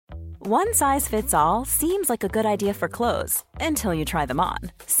One size fits all seems like a good idea for clothes until you try them on.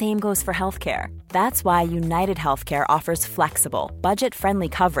 Same goes for healthcare. That's why United Healthcare offers flexible, budget-friendly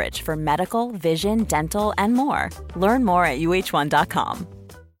coverage for medical, vision, dental, and more. Learn more at uh1.com.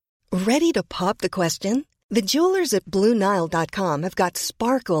 Ready to pop the question? The jewelers at BlueNile.com have got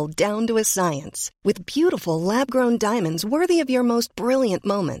sparkle down to a science with beautiful lab-grown diamonds worthy of your most brilliant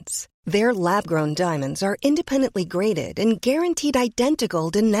moments. Their lab-grown diamonds are independently graded and guaranteed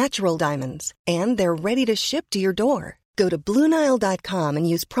identical to natural diamonds, and they're ready to ship to your door. Go to BlueNile.com and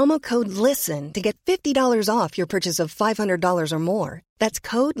use promo code LISTEN to get $50 off your purchase of $500 or more. That's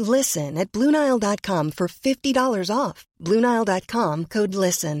code LISTEN at BlueNile.com for $50 off. BlueNile.com, code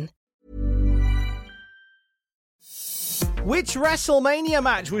LISTEN. Which WrestleMania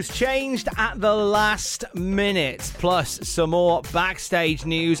match was changed at the last minute? Plus, some more backstage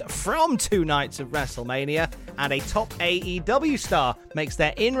news from 2 nights of WrestleMania, and a top AEW star makes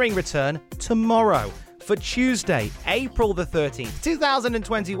their in-ring return tomorrow. For Tuesday, April the 13th,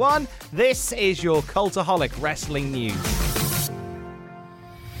 2021, this is your Cultaholic Wrestling News.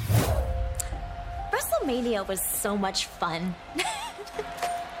 WrestleMania was so much fun.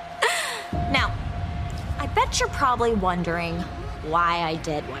 Now, I bet you're probably wondering why I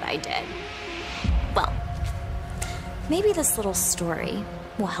did what I did. Well, maybe this little story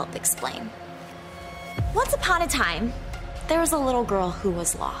will help explain. Once upon a time, there was a little girl who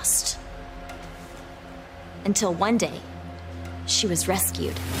was lost. Until one day, she was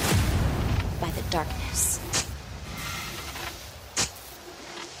rescued by the darkness.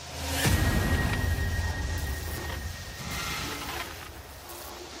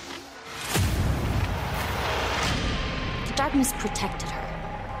 The darkness protected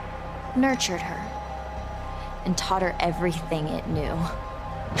her, nurtured her, and taught her everything it knew.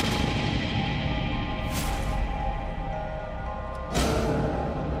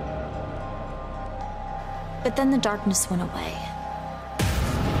 But then the darkness went away.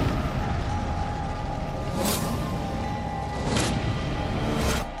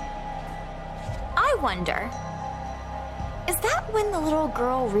 I wonder, is that when the little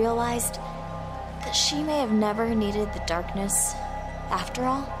girl realized that she may have never needed the darkness after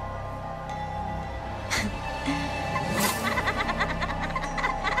all?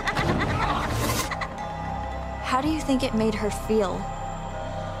 How do you think it made her feel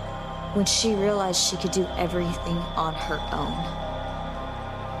when she realized she could do everything on her own?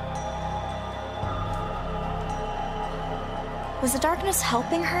 Was the darkness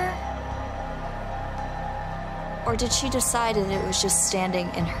helping her? Or did she decide that it was just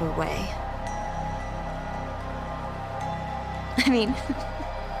standing in her way? I mean,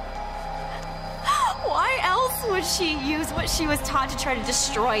 why else would she use what she was taught to try to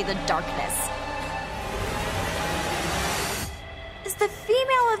destroy the darkness? Is the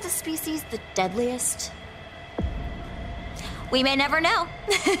female of the species the deadliest? We may never know.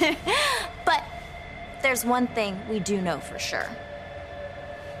 But there's one thing we do know for sure.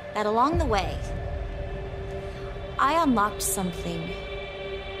 That along the way, I unlocked something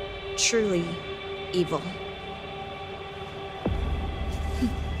truly evil.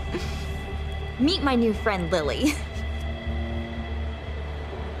 Meet my new friend, Lily.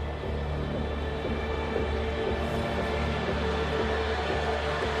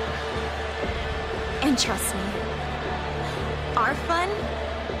 And trust me, our fun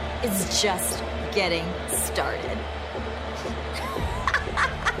is just getting started.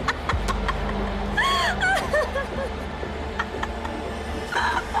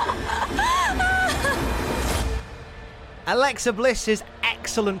 Alexa Bliss's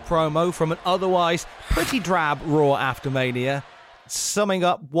excellent promo from an otherwise pretty drab Raw after Mania, summing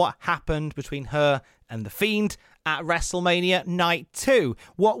up what happened between her and The Fiend at WrestleMania Night 2.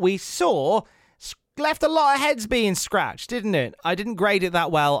 What we saw left a lot of heads being scratched, didn't it? I didn't grade it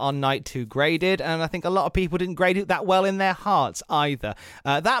that well on Night 2 graded, and I think a lot of people didn't grade it that well in their hearts either.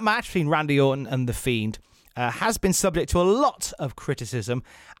 That match between Randy Orton and The Fiend has been subject to a lot of criticism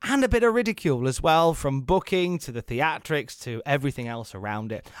and a bit of ridicule as well, from booking to the theatrics to everything else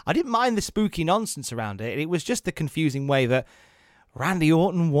around it. I didn't mind the spooky nonsense around it. It was just the confusing way that Randy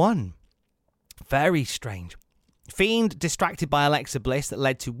Orton won. Very strange. Fiend distracted by Alexa Bliss that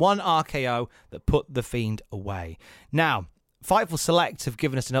led to one RKO that put the Fiend away. Now, Fightful Select have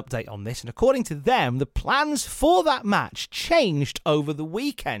given us an update on this, and according to them, the plans for that match changed over the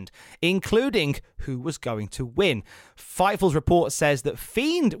weekend, including who was going to win. Fightful's report says that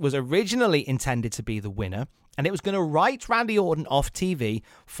Fiend was originally intended to be the winner, and it was going to write Randy Orton off TV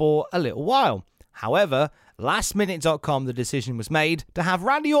for a little while. However, lastminute.com, the decision was made to have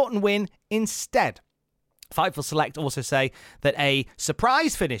Randy Orton win instead. Fightful Select also say that a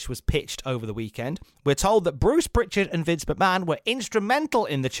surprise finish was pitched over the weekend. We're told that Bruce Pritchard and Vince McMahon were instrumental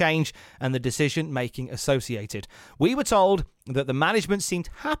in the change and the decision-making associated. We were told that the management seemed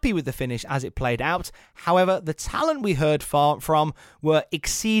happy with the finish as it played out. However, the talent we heard from were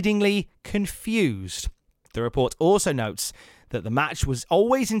exceedingly confused. The report also notes that the match was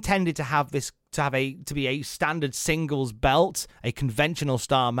always intended to be a standard singles belt, a conventional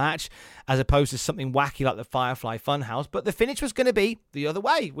style match, as opposed to something wacky like the Firefly Funhouse. But the finish was going to be the other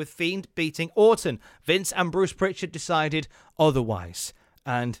way, with Fiend beating Orton. Vince and Bruce Pritchard decided otherwise.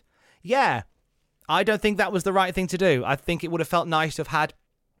 And yeah, I don't think that was the right thing to do. I think it would have felt nice to have had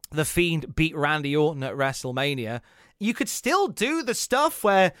the Fiend beat Randy Orton at WrestleMania. You could still do the stuff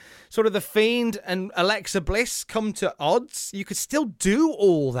where sort of the Fiend and Alexa Bliss come to odds. You could still do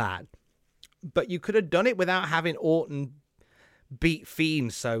all that. But you could have done it without having Orton beat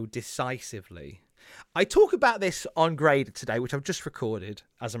Fiend so decisively. I talk about this on Grade today, which I've just recorded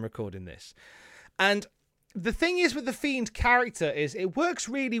as I'm recording this. And the thing is with the Fiend character is it works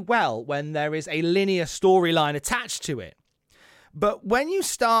really well when there is a linear storyline attached to it. But when you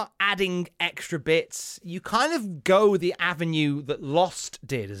start adding extra bits, you kind of go the avenue that Lost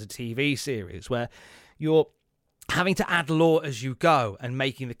did as a TV series, where you're having to add lore as you go and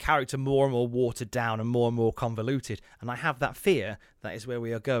making the character more and more watered down and more convoluted. And I have that fear that is where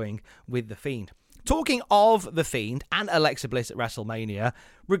we are going with The Fiend. Talking of The Fiend and Alexa Bliss at WrestleMania,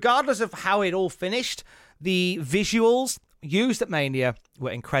 regardless of how it all finished, the visuals used at Mania were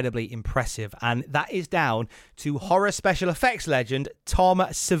incredibly impressive, and that is down to horror special effects legend Tom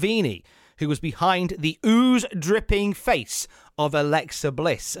Savini, who was behind the ooze-dripping face of Alexa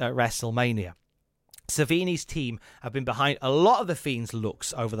Bliss at WrestleMania. Savini's team have been behind a lot of The Fiend's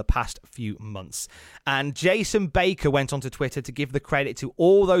looks over the past few months, and Jason Baker went onto Twitter to give the credit to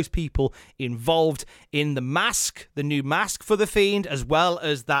all those people involved in the mask, the new mask for The Fiend, as well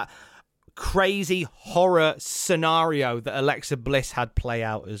as that crazy horror scenario that Alexa Bliss had play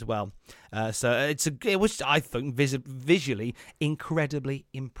out as well. So it was, I think, visually incredibly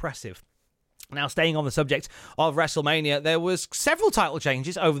impressive. Now, staying on the subject of WrestleMania, there was several title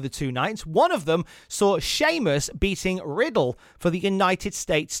changes over the two nights. One of them saw Sheamus beating Riddle for the United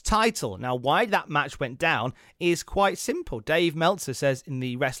States title. Now, why that match went down is quite simple. Dave Meltzer says in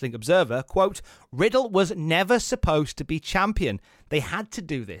the Wrestling Observer, quote, "Riddle was never supposed to be champion. They had to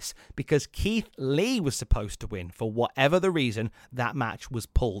do this because Keith Lee was supposed to win for whatever the reason that match was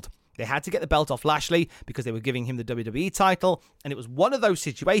pulled. They had to get the belt off Lashley because they were giving him the WWE title, and it was one of those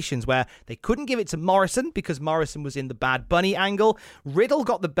situations where they couldn't give it to Morrison because Morrison was in the Bad Bunny angle. Riddle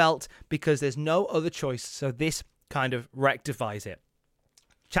got the belt because there's no other choice, so this kind of rectifies it.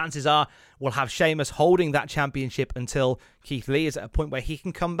 Chances are we'll have Sheamus holding that championship until Keith Lee is at a point where he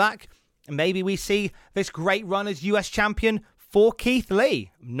can come back, and maybe we see this great run as US champion for Keith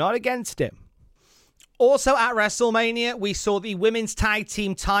Lee. I'm not against it. Also at WrestleMania, we saw the women's tag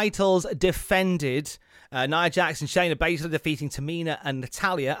team titles defended. Nia Jax and Shayna Baszler defeating Tamina and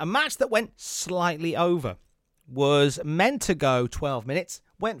Natalya. A match that went slightly over. Was meant to go 12 minutes,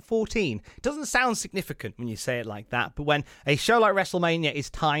 went 14. It doesn't sound significant when you say it like that, but when a show like WrestleMania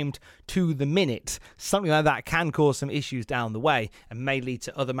is timed to the minute, something like that can cause some issues down the way and may lead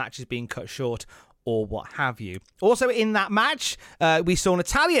to other matches being cut short or what have you. Also in that match, we saw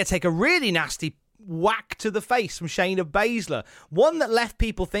Natalya take a really nasty whack to the face from Shayna Baszler, one that left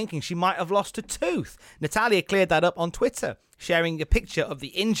people thinking she might have lost a tooth. Natalya cleared that up on Twitter, sharing a picture of the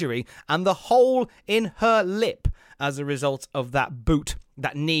injury and the hole in her lip as a result of that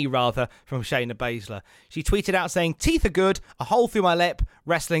knee from Shayna Baszler. She tweeted out saying, "Teeth are good, a hole through my lip,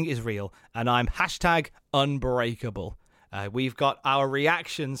 wrestling is real, and I'm #unbreakable." We've got our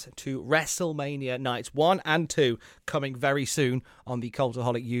reactions to WrestleMania nights 1 and 2 coming very soon on the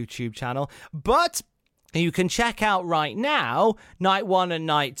Cultaholic YouTube channel. But you can check out right now Night 1 and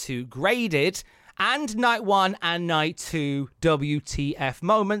Night 2 graded and Night 1 and Night 2 WTF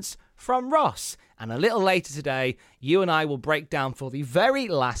moments from Ross. And a little later today, you and I will break down for the very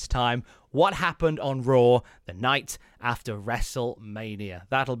last time what happened on Raw the night after WrestleMania.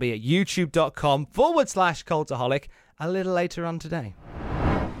 That'll be at youtube.com/Cultaholic. A little later on today.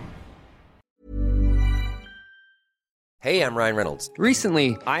 Hey, I'm Ryan Reynolds.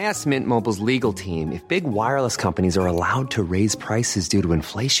 Recently, I asked Mint Mobile's legal team if big wireless companies are allowed to raise prices due to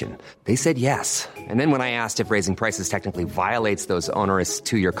inflation. They said yes. And then when I asked if raising prices technically violates those onerous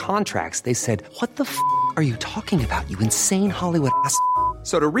two-year contracts, they said, "What the f*** are you talking about, you insane Hollywood ass f-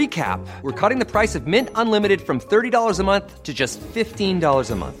 So to recap, we're cutting the price of Mint Unlimited from $30 a month to just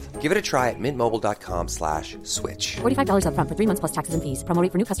 $15 a month. Give it a try at mintmobile.com/switch. $45 up front for 3 months plus taxes and fees. Promo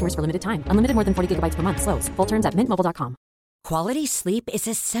rate for new customers for limited time. Unlimited more than 40 gigabytes per month. Slows full terms at mintmobile.com. Quality sleep is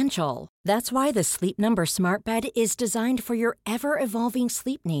essential. That's why the Sleep Number Smart Bed is designed for your ever-evolving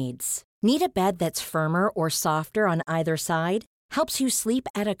sleep needs. Need a bed that's firmer or softer on either side? Helps you sleep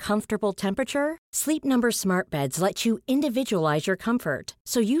at a comfortable temperature? Sleep Number Smart Beds let you individualize your comfort,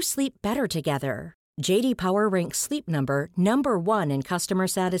 so you sleep better together. J.D. Power ranks Sleep Number number 1 in customer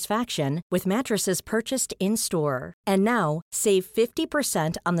satisfaction with mattresses purchased in-store. And now, save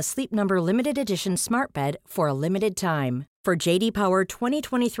 50% on the Sleep Number Limited Edition Smart Bed for a limited time. For J.D. Power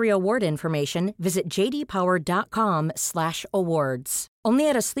 2023 award information, visit jdpower.com/awards. Only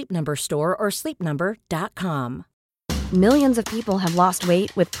at a Sleep Number store or sleepnumber.com. Millions of people have lost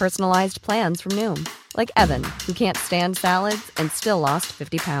weight with personalized plans from Noom. Like Evan, who can't stand salads and still lost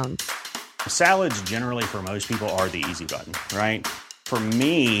 50 pounds. Salads generally for most people are the easy button, right? For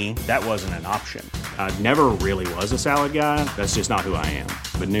me, that wasn't an option. I never really was a salad guy. That's just not who I am.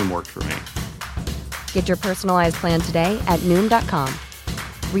 But Noom worked for me. Get your personalized plan today at Noom.com.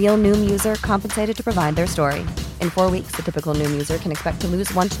 Real Noom user compensated to provide their story. In 4 weeks, the typical Noom user can expect to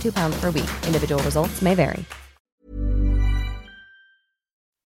lose 1 to 2 pounds per week. Individual results may vary.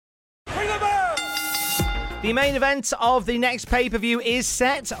 The main event of the next pay-per-view is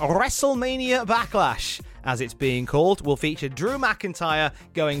set. WrestleMania Backlash, as it's being called, will feature Drew McIntyre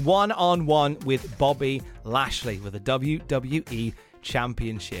going one-on-one with Bobby Lashley with the WWE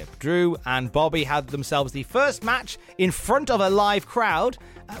Championship. Drew and Bobby had themselves the first match in front of a live crowd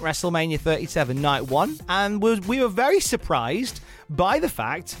at WrestleMania 37 Night 1, and we were very surprised by the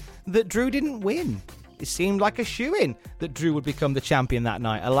fact that Drew didn't win. It seemed like a shoo-in that Drew would become the champion that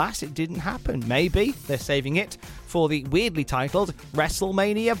night. Alas, it didn't happen. Maybe they're saving it for the weirdly titled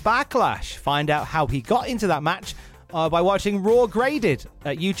WrestleMania Backlash. Find out how he got into that match by watching Raw Graded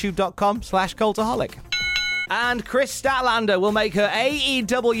at youtube.com/Cultaholic. And Chris Statlander will make her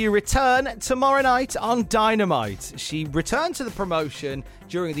AEW return tomorrow night on Dynamite. She returned to the promotion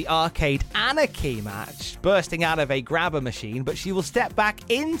during the Arcade Anarchy match, bursting out of a grabber machine, but she will step back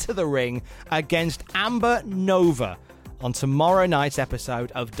into the ring against Amber Nova on tomorrow night's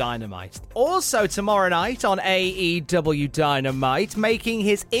episode of Dynamite. Also tomorrow night on AEW Dynamite, making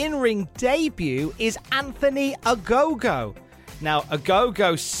his in-ring debut is Anthony Ogogo. Now,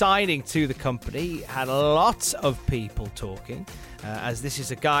 Ogogo signing to the company had lots of people talking, as this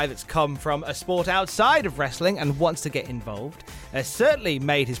is a guy that's come from a sport outside of wrestling and wants to get involved. Certainly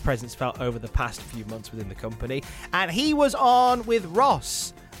made his presence felt over the past few months within the company. And he was on with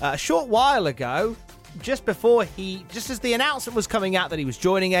Ross a short while ago, just as the announcement was coming out that he was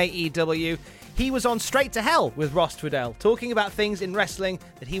joining AEW, he was on Straight to Hell with Ross Tweddell, talking about things in wrestling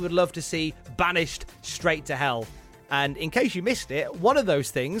that he would love to see banished straight to hell. And in case you missed it, one of those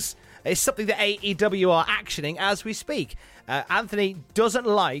things is something that AEW are actioning as we speak. Anthony doesn't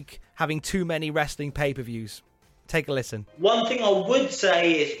like having too many wrestling pay-per-views. Take a listen. One thing I would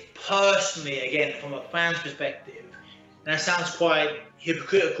say is, personally, again, from a fan's perspective, and that sounds quite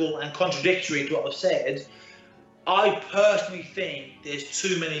hypocritical and contradictory to what I've said, I personally think there's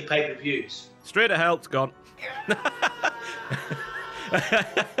too many pay-per-views. Straight to Hell, it's gone.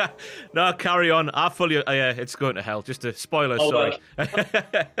 No, carry on. It's going to hell. Just a spoiler, sorry. That's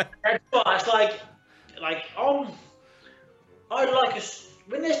right. It's like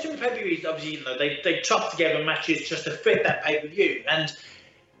when there's too many pay-per-views, obviously, you know, they chop together matches just to fit that pay-per-view, and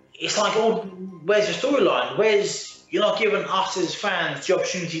it's like, where's the storyline? You're not giving us as fans the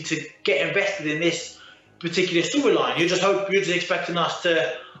opportunity to get invested in this particular storyline. You're just expecting us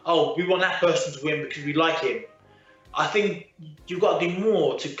to, we want that person to win because we like him. I think you've got to do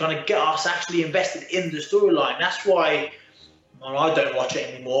more to kind of get us actually invested in the storyline. That's why, I don't watch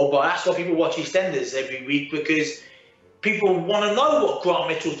it anymore, but that's why people watch EastEnders every week, because people want to know what Grant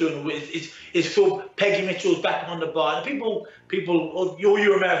Mitchell's doing. Is Phil Peggy Mitchell's back on the bar? And people,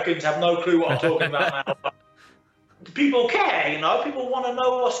 you Americans have no clue what I'm talking about now. But people care, People want to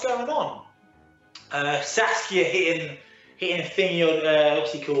know what's going on. Saskia hitting thingy,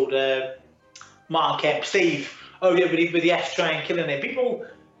 what's he called? Martin Kemp, Steve. With the F-Train killing him. People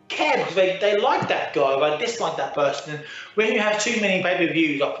care because they like that guy, they dislike that person. And when you have too many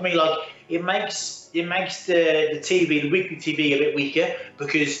pay-per-views, for me, it makes the TV, the weekly TV, a bit weaker,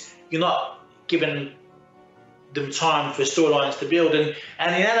 because you're not giving them time for storylines to build. And the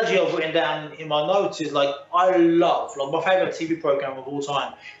analogy I've written down in my notes is I love my favourite TV programme of all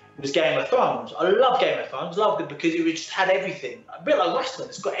time was Game of Thrones. I love Game of Thrones, loved it because it just had everything. A bit like wrestling,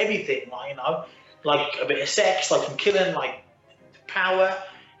 it's got everything, like a bit of sex, some killing, power.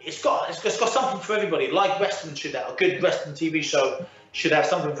 It's got something for everybody. Like wrestling should have. A good wrestling TV show should have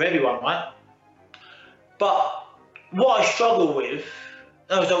something for everyone, right? But what I struggle with,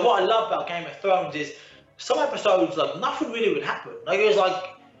 so what I love about Game of Thrones is some episodes, like, nothing really would happen. Like, it was like,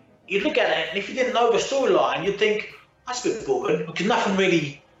 you'd look at it, and if you didn't know the storyline, you'd think, that's a bit boring, because nothing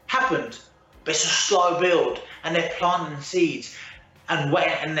really happened. But it's a slow build, and they're planting seeds. And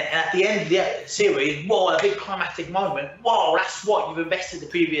at the end of the series, whoa, a big climactic moment. Whoa, that's what you've invested the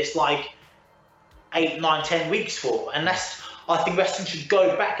previous, 8, 9, 10 weeks for. And I think wrestling should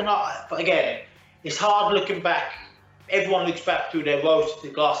go back. But again, it's hard looking back. Everyone looks back through their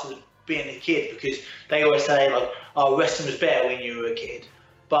rose-tinted glasses of being a kid, because they always say, oh, wrestling was better when you were a kid.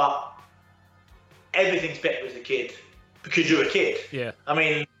 But everything's better as a kid because you're a kid. Yeah. I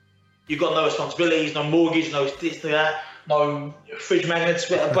mean, you've got no responsibilities, no mortgage, no this, no that, no fridge magnets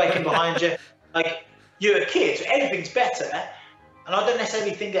breaking behind you. You're a kid, so everything's better. And I don't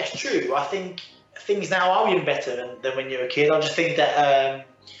necessarily think that's true. I think things now are even better than when you're a kid. I just think that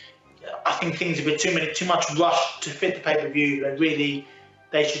I think things are a bit too much rushed to fit the pay-per-view, and really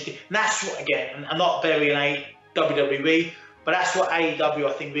they should. And that's what, again, I'm not burying WWE, but that's what AEW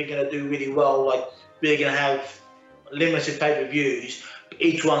I think we're going to do really well. We're going to have limited pay-per-views.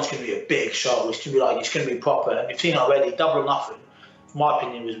 Each one's going to be a big show. It's going to be proper. And you've seen already, Double or Nothing, in my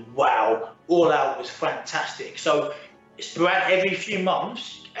opinion, was wow. All Out was fantastic. So it's throughout every few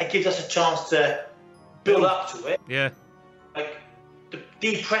months, it gives us a chance to build up to it. Yeah.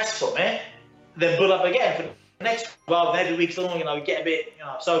 Depress from it, then build up again for the next, rather than every week long, get a bit,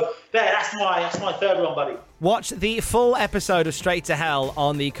 So that's my third one, buddy. Watch the full episode of Straight to Hell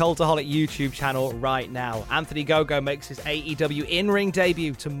on the Cultaholic YouTube channel right now. Anthony Gogo makes his AEW in-ring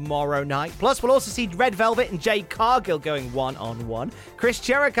debut tomorrow night. Plus, we'll also see Red Velvet and Jade Cargill going one-on-one. Chris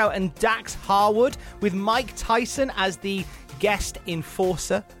Jericho and Dax Harwood with Mike Tyson as the guest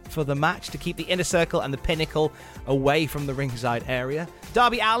enforcer for the match to keep the Inner Circle and the Pinnacle away from the ringside area.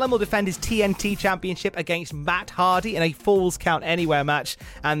 Darby Allin will defend his TNT Championship against Matt Hardy in a Falls Count Anywhere match,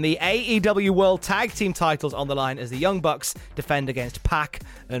 and the AEW World Tag Team titles on the line as the Young Bucks defend against Pac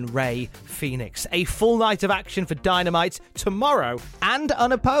and Rey Fenix. A full night of action for Dynamite tomorrow and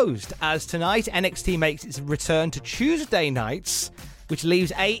unopposed, as tonight NXT makes its return to Tuesday nights, which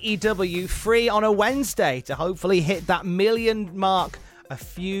leaves AEW free on a Wednesday to hopefully hit that million mark a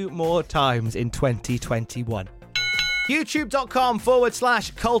few more times in 2021.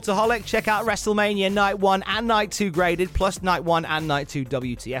 YouTube.com/Cultaholic. Check out WrestleMania Night 1 and Night 2 graded, plus Night 1 and Night 2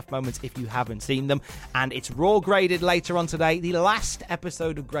 WTF moments if you haven't seen them. And it's Raw graded later on today, the last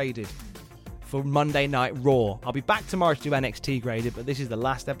episode of graded for Monday Night Raw. I'll be back tomorrow to do NXT graded, but this is the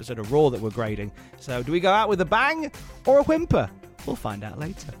last episode of Raw that we're grading. So do we go out with a bang or a whimper? We'll find out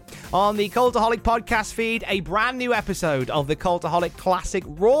later. On the Cultaholic podcast feed, a brand new episode of the Cultaholic Classic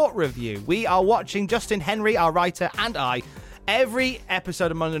Raw review. We are watching, Justin Henry, our writer, and I, every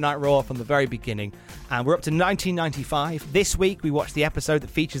episode of Monday Night Raw from the very beginning. And we're up to 1995. This week, we watched the episode that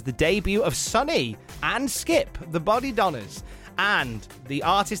features the debut of Sunny and Skip, the Body Donners, and the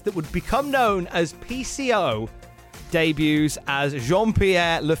artist that would become known as PCO debuts as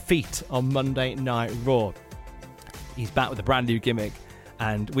Jean-Pierre Lafitte on Monday Night Raw. He's back with a brand new gimmick,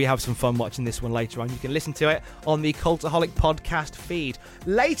 and we have some fun watching this one later on. You can listen to it on the Cultaholic podcast feed.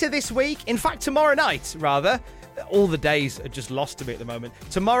 Later this week, in fact tomorrow night rather, all the days are just lost to me at the moment.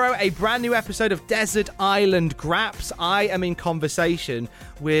 Tomorrow, a brand new episode of Desert Island Graps. I am in conversation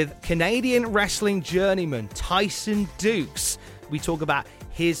with Canadian wrestling journeyman Tyson Dukes. We talk about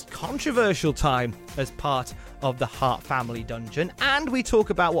his controversial time as part of the Hart Family Dungeon, and we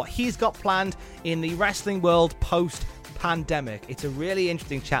talk about what he's got planned in the wrestling world post-pandemic. It's a really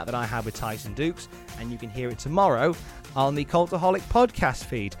interesting chat that I had with Tyson Dukes, and you can hear it tomorrow on the Cultaholic podcast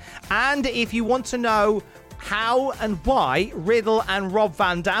feed. And if you want to know how and why Riddle and Rob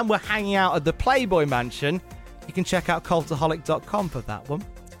Van Dam were hanging out at the Playboy Mansion, you can check out cultaholic.com for that one.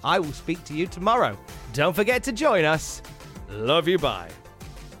 I will speak to you tomorrow. Don't forget to join us. Love you, bye.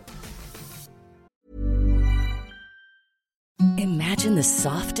 Imagine the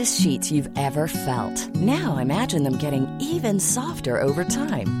softest sheets you've ever felt. Now imagine them getting even softer over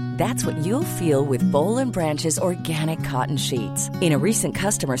time. That's what you'll feel with Boll & Branch's organic cotton sheets. In a recent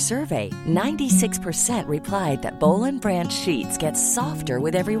customer survey, 96% replied that Boll & Branch sheets get softer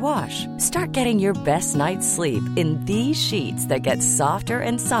with every wash. Start getting your best night's sleep in these sheets that get softer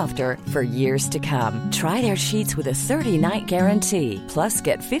and softer for years to come. Try their sheets with a 30-night guarantee. Plus,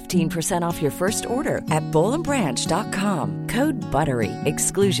 get 15% off your first order at bollandbranch.com. Code BUTTERY.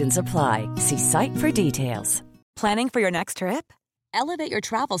 Exclusions apply. See site for details. Planning for your next trip? Elevate your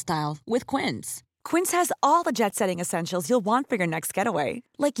travel style with Quince. Quince has all the jet-setting essentials you'll want for your next getaway,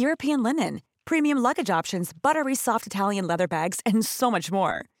 like European linen, premium luggage options, buttery soft Italian leather bags, and so much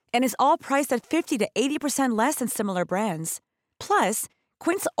more. And is all priced at 50 to 80% less than similar brands. Plus,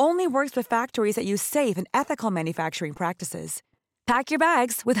 Quince only works with factories that use safe and ethical manufacturing practices. Pack your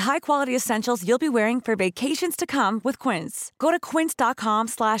bags with high-quality essentials you'll be wearing for vacations to come with Quince. Go to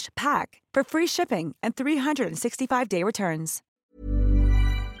quince.com/pack for free shipping and 365-day returns.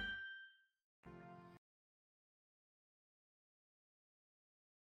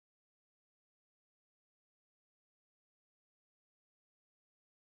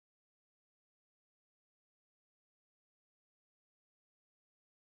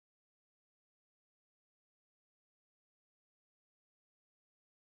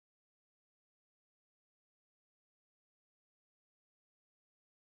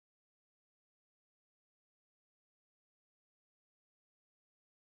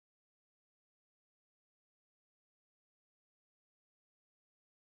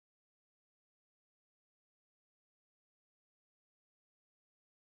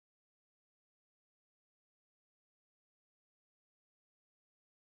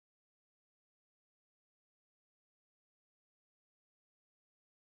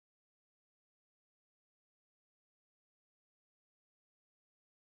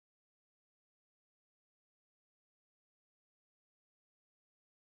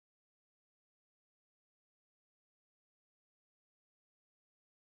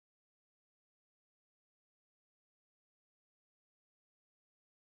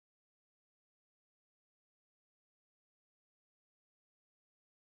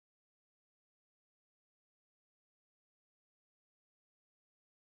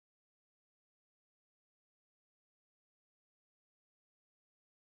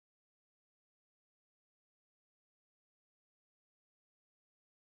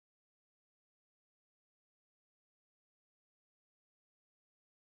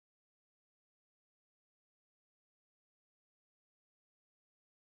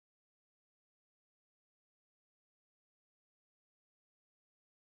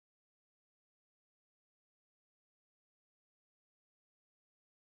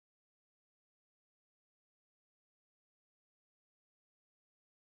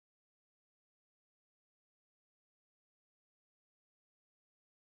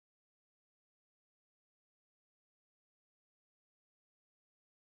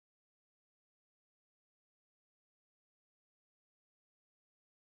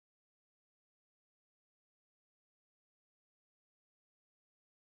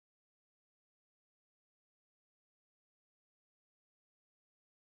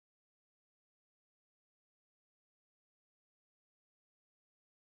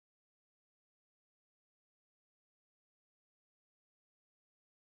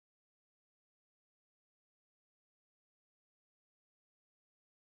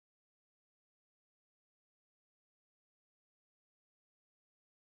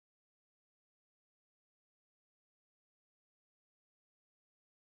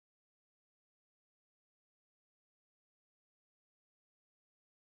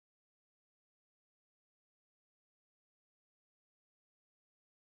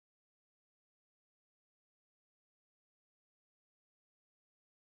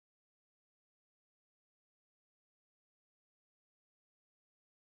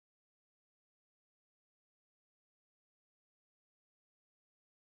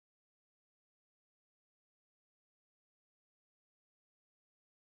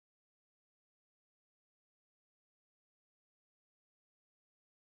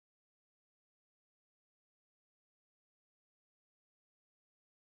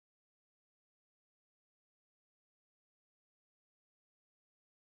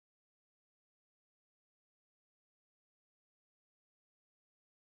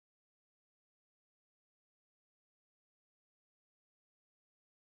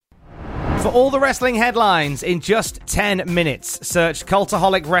 For all the wrestling headlines in just 10 minutes, search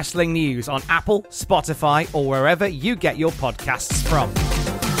Cultaholic Wrestling News on Apple, Spotify, or wherever you get your podcasts from.